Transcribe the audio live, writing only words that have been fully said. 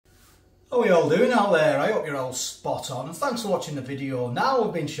How are you all doing out there? I hope you're all spot on, and thanks for watching the video. Now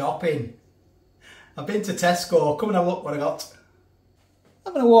I've been shopping. I've been to Tesco. Come and have a look what I got.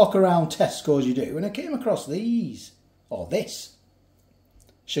 I'm going to walk around Tesco as you do, and I came across these, or this.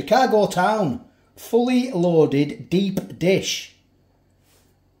 Chicago Town, fully loaded deep dish.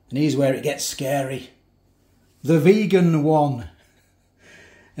 And here's where it gets scary. The vegan one.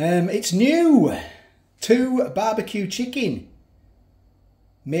 It's new. 2 barbecue chicken.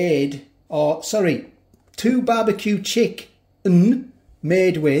 2 barbecue chicken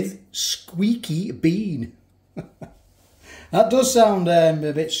made with squeaky bean. That does sound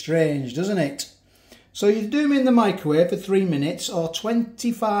a bit strange, doesn't it? So you do them in the microwave for 3 minutes or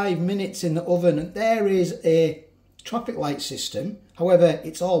 25 minutes in the oven, and there is a traffic light system. However,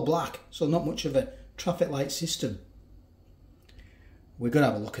 it's all black, so not much of a traffic light system. We've got to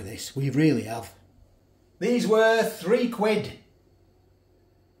have a look at this. We really have. These were £3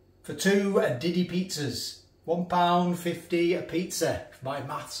 for 2 Diddy pizzas. £1.50 a pizza, if my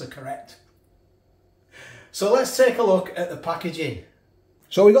maths are correct. So let's take a look at the packaging.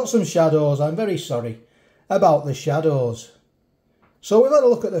 So we got some shadows. I'm very sorry about the shadows. So we've had a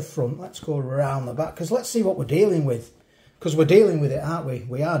look at the front. Let's go around the back, because let's see what we're dealing with. Because we're dealing with it, aren't we?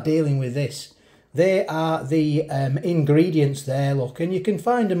 We are dealing with this. They are the ingredients there, look. And you can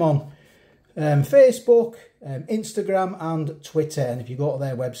find them on Facebook, Instagram and Twitter. And if you go to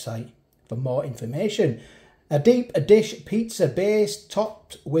their website for more information. A deep dish pizza base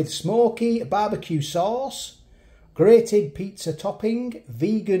topped with smoky barbecue sauce, grated pizza topping,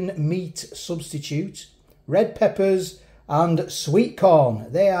 vegan meat substitute, red peppers and sweet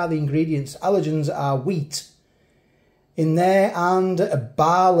corn. They are the ingredients. Allergens are wheat in there and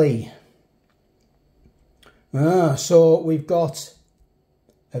barley. So we've got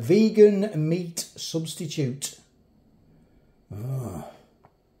a vegan meat substitute.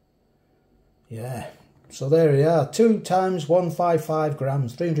 Yeah. So there we are, 2 times 155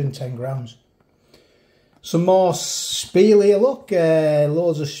 grams, 310 grams. Some more spiel here, look,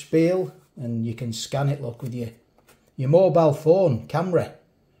 loads of spiel, and you can scan it, look, with your mobile phone camera.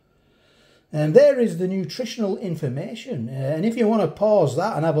 And there is the nutritional information, and if you want to pause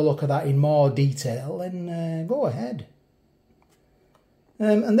that and have a look at that in more detail, then go ahead.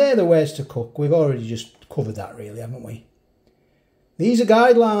 And they're the ways to cook. We've already just covered that really, haven't we? These are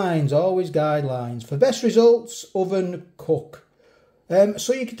guidelines, always guidelines. For best results, oven, cook.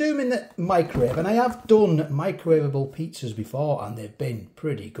 So you can do them in the microwave. And I have done microwavable pizzas before and they've been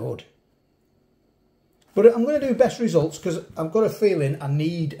pretty good. But I'm going to do best results because I've got a feeling I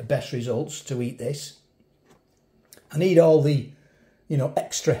need best results to eat this. I need all the,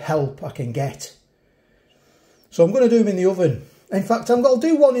 extra help I can get. So I'm going to do them in the oven. In fact, I'll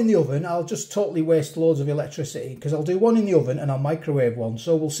do one in the oven. I'll just totally waste loads of electricity because I'll do one in the oven and I'll microwave one.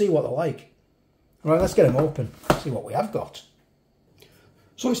 So we'll see what they're like. Right, let's get them open. See what we have got.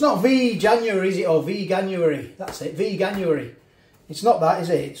 So it's not V-January, is it? Or V-Ganuary. That's it, V-Ganuary. It's not that, is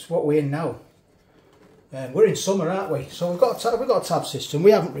it? It's what we're in now. We're in summer, aren't we? So we've got a tab system.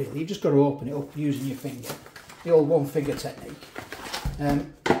 We haven't really. You've just got to open it up using your finger. The old one-finger technique.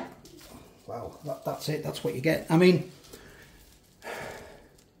 Wow, that's it. That's what you get. I mean,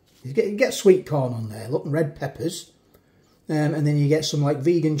 you get sweet corn on there, look, and red peppers, and then you get some like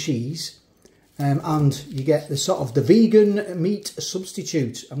vegan cheese, and you get the sort of the vegan meat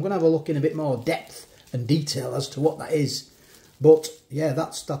substitute. I'm going to have a look in a bit more depth and detail as to what that is, but yeah,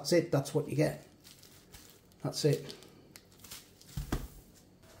 that's it. That's what you get. That's it.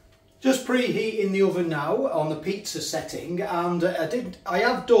 Just preheating the oven now on the pizza setting, and I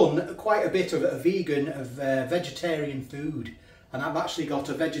have done quite a bit of vegetarian food. And I've actually got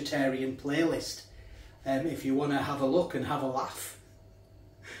a vegetarian playlist if you want to have a look and have a laugh.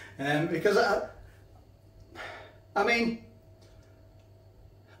 Because I mean,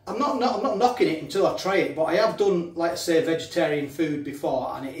 I'm not knocking it until I try it, but I have done, like I say, vegetarian food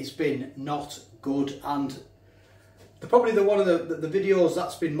before, and it has been not good. And probably one of the videos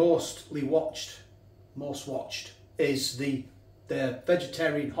that's been most watched is the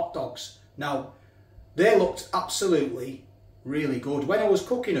vegetarian hot dogs. Now, they looked absolutely really good. When I was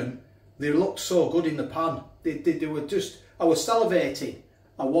cooking them, they looked so good in the pan. They were just, I was salivating.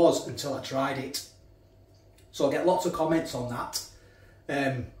 I was until I tried it. So I get lots of comments on that.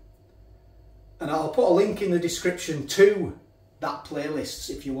 And I'll put a link in the description to that playlist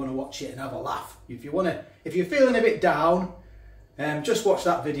if you want to watch it and have a laugh. If you're feeling a bit down, just watch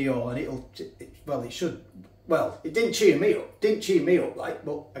that video and it didn't cheer me up, like,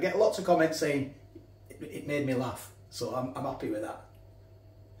 but I get lots of comments saying it made me laugh. So I'm happy with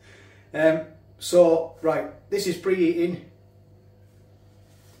that. So, right, this is preheating.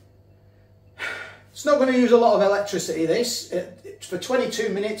 It's not going to use a lot of electricity, this. For 22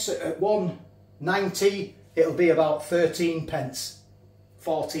 minutes at 190, it'll be about 13 pence,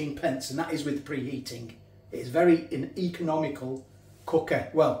 14 pence, and that is with preheating. It's very an economical cooker.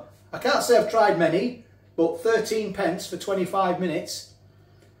 Well, I can't say I've tried many, but 13 pence for 25 minutes,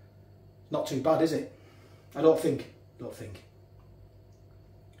 not too bad, is it? I don't think.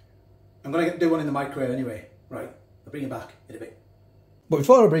 I'm going to do one in the microwave anyway. Right, I'll bring you back in a bit. But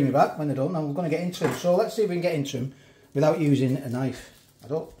before I bring you back, when they're done, I'm going to get into them. So let's see if we can get into them without using a knife.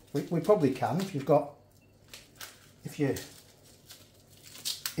 We probably can if you've got, yeah,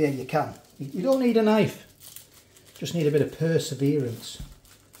 you can. You don't need a knife. Just need a bit of perseverance.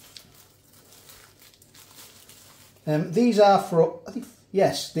 These are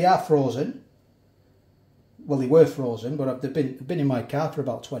yes, they are frozen. Well, they were frozen, but they've been in my car for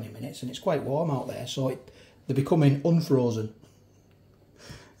about 20 minutes, and it's quite warm out there, so they're becoming unfrozen.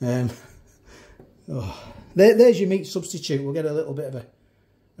 There's your meat substitute. We'll get a little bit of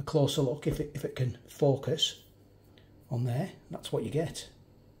a closer look if it can focus on there. That's what you get.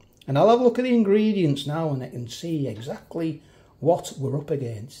 And I'll have a look at the ingredients now, and I can see exactly what we're up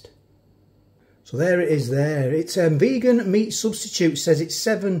against. So there it is there. It's vegan meat substitute, says it's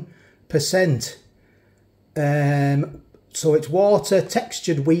 7%. So it's water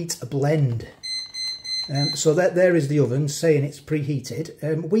textured wheat blend. So there is the oven saying it's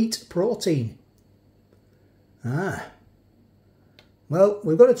preheated. Wheat protein. Well,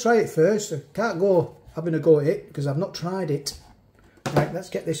 we've got to try it first. I can't go having a go at it because I've not tried it. Right, let's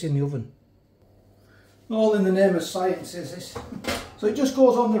get this in the oven. All in the name of science, is this. So it just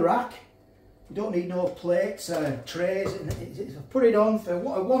goes on the rack. You don't need no plates, trays. Put it on for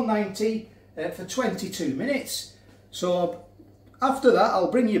 190 for 22 minutes. So after that,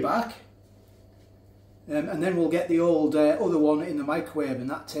 I'll bring you back. And then we'll get the old other one in the microwave, and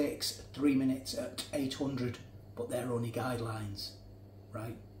that takes 3 minutes at 800, but they're only guidelines,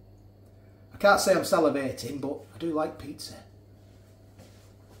 right? I can't say I'm salivating, but I do like pizza.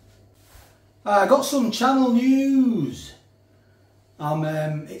 I got some channel news.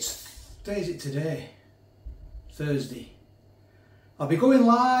 Day is it today? Thursday. I'll be going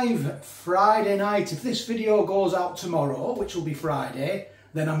live Friday night. If this video goes out tomorrow, which will be Friday,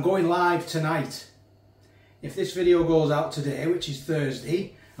 then I'm going live tonight. If this video goes out today, which is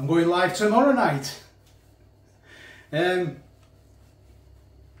Thursday, I'm going live tomorrow night.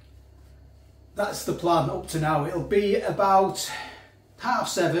 That's the plan up to now. It'll be about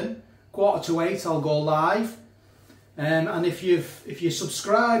 7:30, 7:45, I'll go live. And if you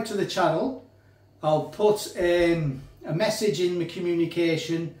subscribe to the channel, I'll put a message in my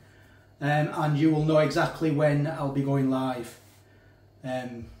communication, and you will know exactly when I'll be going live.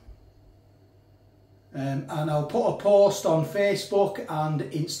 And I'll put a post on Facebook and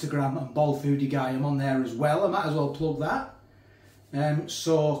Instagram, and Bald Foodie Guy, I'm on there as well. I might as well plug that.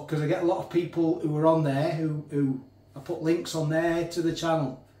 Because I get a lot of people who are on there who I put links on there to the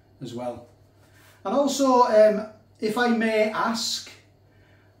channel as well. And also, if I may ask,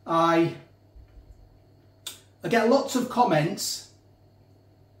 I get lots of comments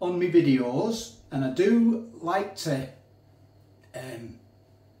on my videos, and I do like to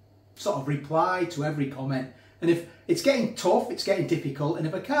sort of reply to every comment. And if it's getting tough, it's getting difficult, and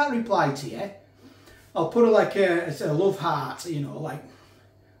if I can't reply to you, I'll put a love heart, you know, like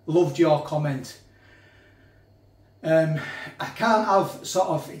loved your comment. I can't have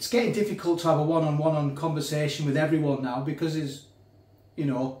it's getting difficult to have a one-on-one conversation with everyone now, because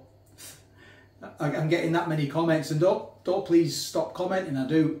I'm getting that many comments, and don't please stop commenting. I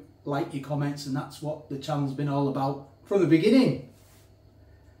do like your comments, and that's what the channel's been all about from the beginning.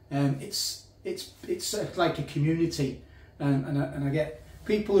 It's like a community, and I get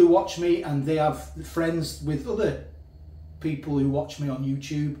people who watch me, and they have friends with other people who watch me on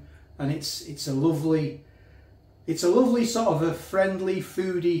YouTube, and it's a lovely sort of a friendly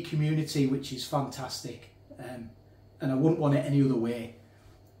foodie community, which is fantastic. And I wouldn't want it any other way.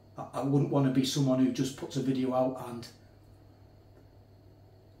 I wouldn't want to be someone who just puts a video out and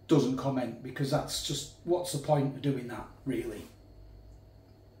doesn't comment, because that's just, what's the point of doing that, really?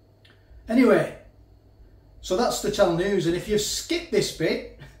 Anyway, so that's the channel news, and if you skip this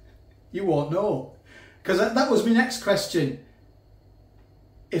bit, you won't know, because that was my next question,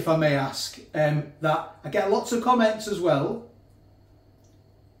 if I may ask. That I get lots of comments as well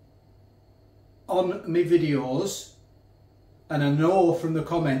on my videos, and I know from the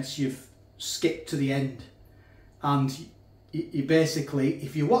comments you've skipped to the end, and you basically,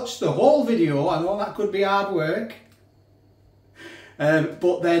 if you watch the whole video, I know that could be hard work,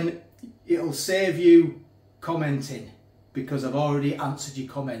 but then it'll save you commenting, because I've already answered your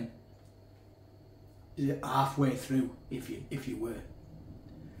comment. halfway through if you were.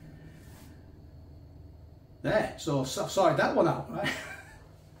 There, so sorted that one out, right?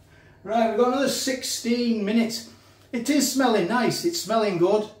 Right, we've got another 16 minutes. It is smelling nice, it's smelling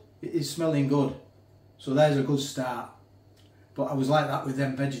good. It is smelling good. So there's a good start. But I was like that with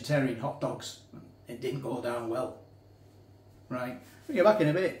them vegetarian hot dogs. It didn't go down well. Right, we'll get back in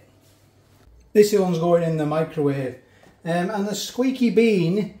a bit. This one's going in the microwave. And the squeaky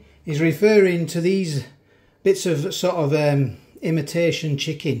bean is referring to these bits of sort of imitation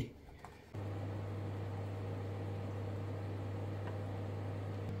chicken.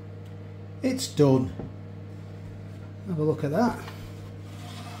 It's done. Have a look at that.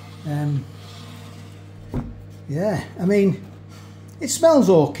 Yeah, I mean, it smells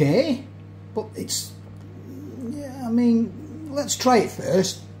okay, but it's, yeah, I mean, let's try it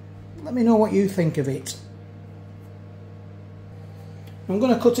first. Let me know what you think of it. I'm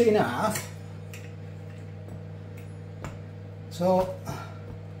going to cut it in half. So,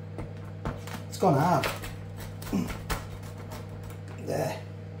 it's gone half. There.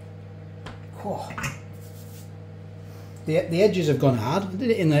 Whoa. The edges have gone hard. I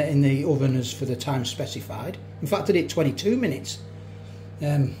did it in the oven as for the time specified. In fact, I did it 22 minutes.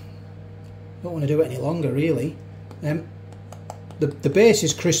 Don't want to do it any longer, really. The base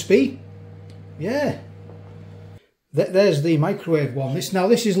is crispy. Yeah. There's the microwave one.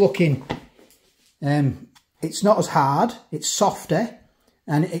 This is looking. It's not as hard. It's softer,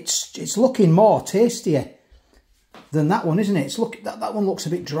 and it's looking more tastier than that one, isn't it? That one looks a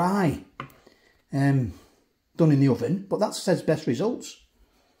bit dry. Done in the oven, but that says best results.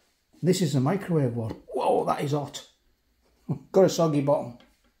 This is the microwave one. Whoa, that is hot. Got a soggy bottom.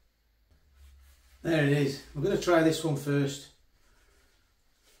 There it is. We're going to try this one first.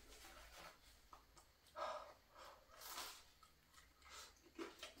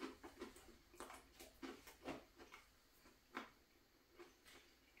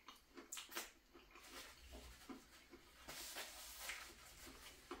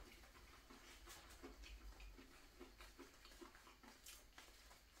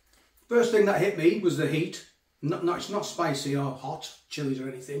 First thing that hit me was the heat. It's not spicy or hot, chilies or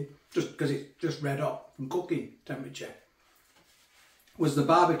anything, just because it's just red hot from cooking temperature. Was the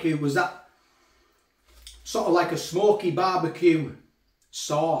barbecue, was that sort of like a smoky barbecue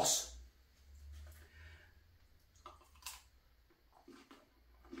sauce.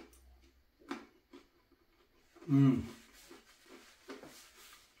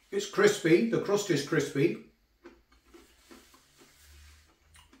 It's crispy, the crust is crispy.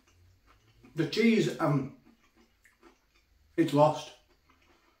 The cheese, it's lost.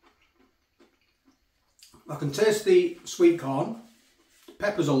 I can taste the sweet corn.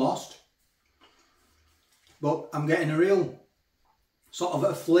 Peppers are lost. But I'm getting a real sort of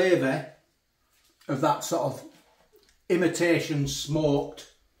a flavour of that sort of imitation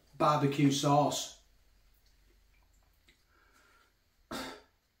smoked barbecue sauce.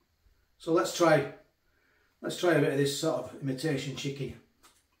 So let's try a bit of this sort of imitation chicken.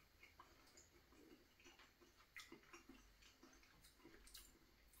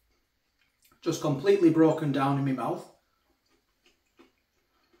 Just completely broken down in my mouth.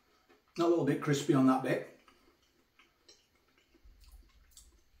 A little bit crispy on that bit.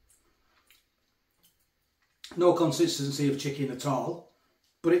 No consistency of chicken at all,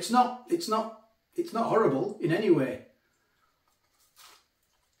 but it's not horrible in any way.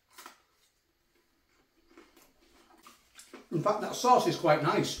 In fact, that sauce is quite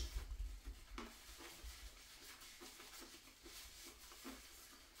nice.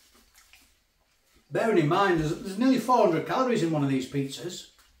 Bearing in mind, there's nearly 400 calories in one of these pizzas.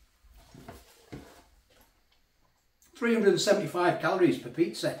 375 calories per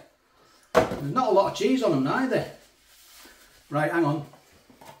pizza. There's not a lot of cheese on them neither. Right, hang on.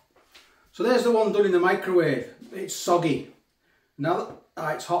 So there's the one done in the microwave. It's soggy. Now,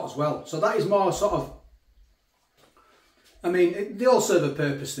 it's hot as well. So that is more sort of, I mean, they all serve a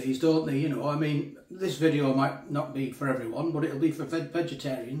purpose, these, don't they? You know, I mean, this video might not be for everyone, but it'll be for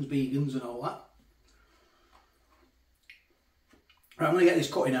vegetarians, vegans and all that. Right, I'm going to get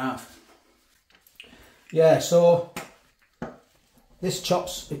this cut in half. Yeah, so this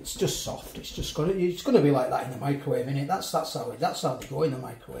chops, it's just soft. It's going to be like that in the microwave, innit? That's how they go in the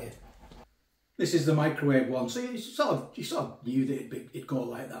microwave. This is the microwave one, so you sort of knew that it'd go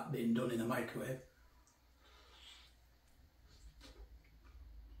like that, being done in the microwave.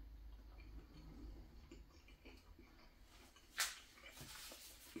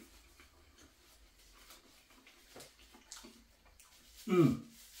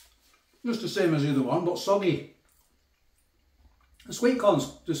 Just the same as the other one, but soggy. The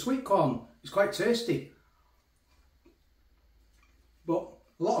sweet corn is quite tasty, but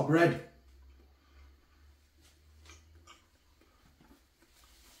a lot of bread.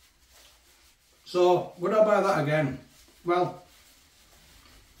 So would I buy that again? Well,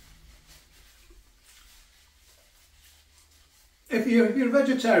 if you're a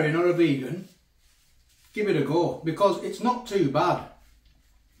vegetarian or a vegan, give it a go, because it's not too bad.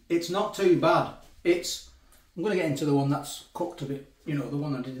 It's not too bad. I'm going to get into the one that's cooked a bit, you know, the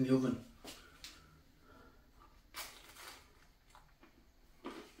one I did in the oven.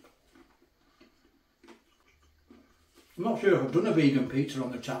 I'm not sure if I've done a vegan pizza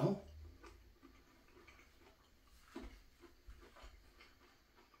on the channel.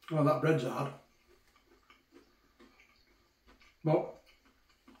 Well, that bread's hard. But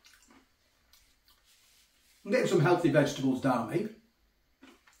I'm getting some healthy vegetables down me.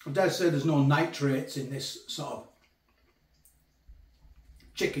 I dare say there's no nitrates in this sort of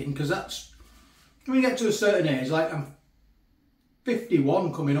chicken, because that's, when you get to a certain age, like I'm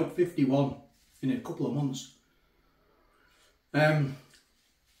 51, coming up 51 in a couple of months. And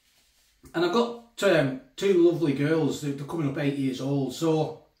I've got two lovely girls, they're coming up 8 years old,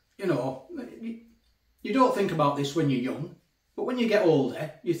 so, you know, you don't think about this when you're young, but when you get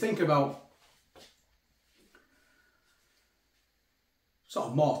older, you think about sort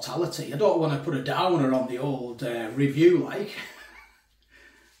of mortality. I don't want to put a downer on the old review, like.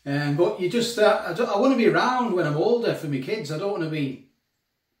 But you just, I want to be around when I'm older for my kids. I don't want to be,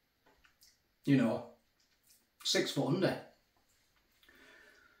 you know, 6 foot under.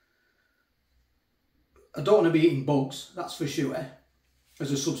 I don't want to be eating bugs, that's for sure,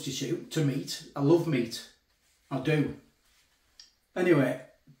 as a substitute to meat. I love meat, I do. Anyway,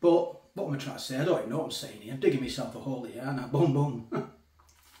 but what am I trying to say? I don't even know what I'm saying here. I'm digging myself a hole here, and I boom boom.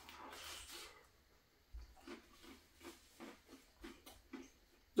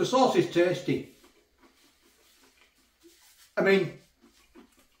 The sauce is tasty. I mean,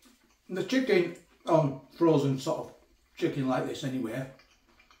 the chicken on frozen sort of chicken like this anyway,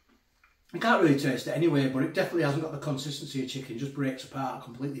 I can't really taste it anyway, but it definitely hasn't got the consistency of chicken, it just breaks apart,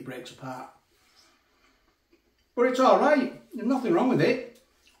 completely breaks apart. But it's alright, there's nothing wrong with it.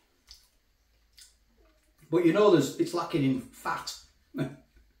 But you know it's lacking in fat.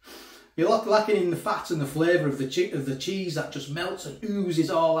 You're lacking in the fat and the flavour of the cheese that just melts and oozes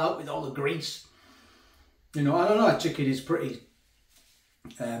all out with all the grease. You know, I don't know, chicken is pretty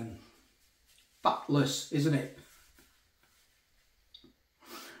fatless, isn't it?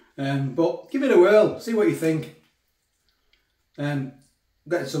 But give it a whirl, see what you think. Getting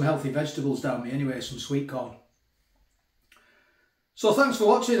some healthy vegetables down me anyway, some sweet corn. So thanks for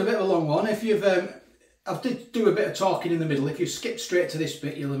watching, a bit of a long one. If you've, I did do a bit of talking in the middle. If you skip straight to this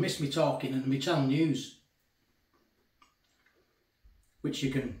bit, you'll have missed me talking and my channel news, which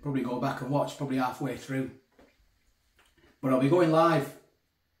you can probably go back and watch, probably halfway through. But I'll be going live.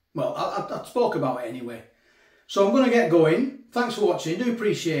 Well, I spoke about it anyway. So I'm going to get going. Thanks for watching. Do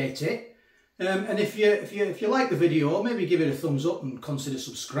appreciate it. And if you like the video, maybe give it a thumbs up and consider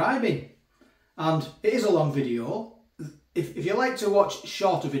subscribing. And it is a long video. If you like to watch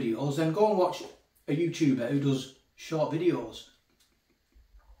shorter videos, then go and watch a YouTuber who does short videos.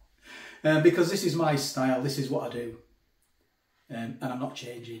 Because this is my style. This is what I do. And I'm not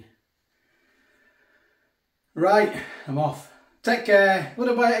changing. Right, I'm off. Take care. Would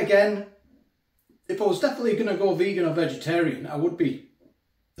I buy it again? If I was definitely going to go vegan or vegetarian, I would be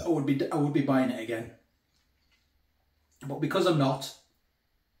buying it again. But because I'm not,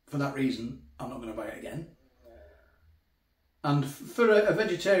 for that reason, I'm not going to buy it again. And for a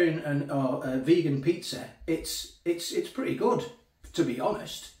vegetarian or a vegan pizza, it's pretty good, to be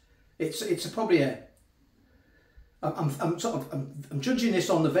honest. It's probably a. I'm judging this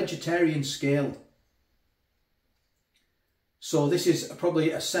on the vegetarian scale. So this is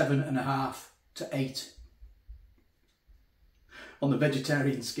probably a 7.5 to 8 on the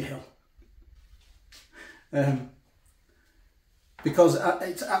vegetarian scale. Because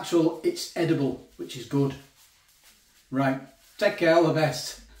it's edible, which is good. Right, take care, all the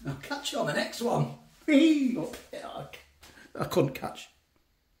best. I'll catch you on the next one. I couldn't catch.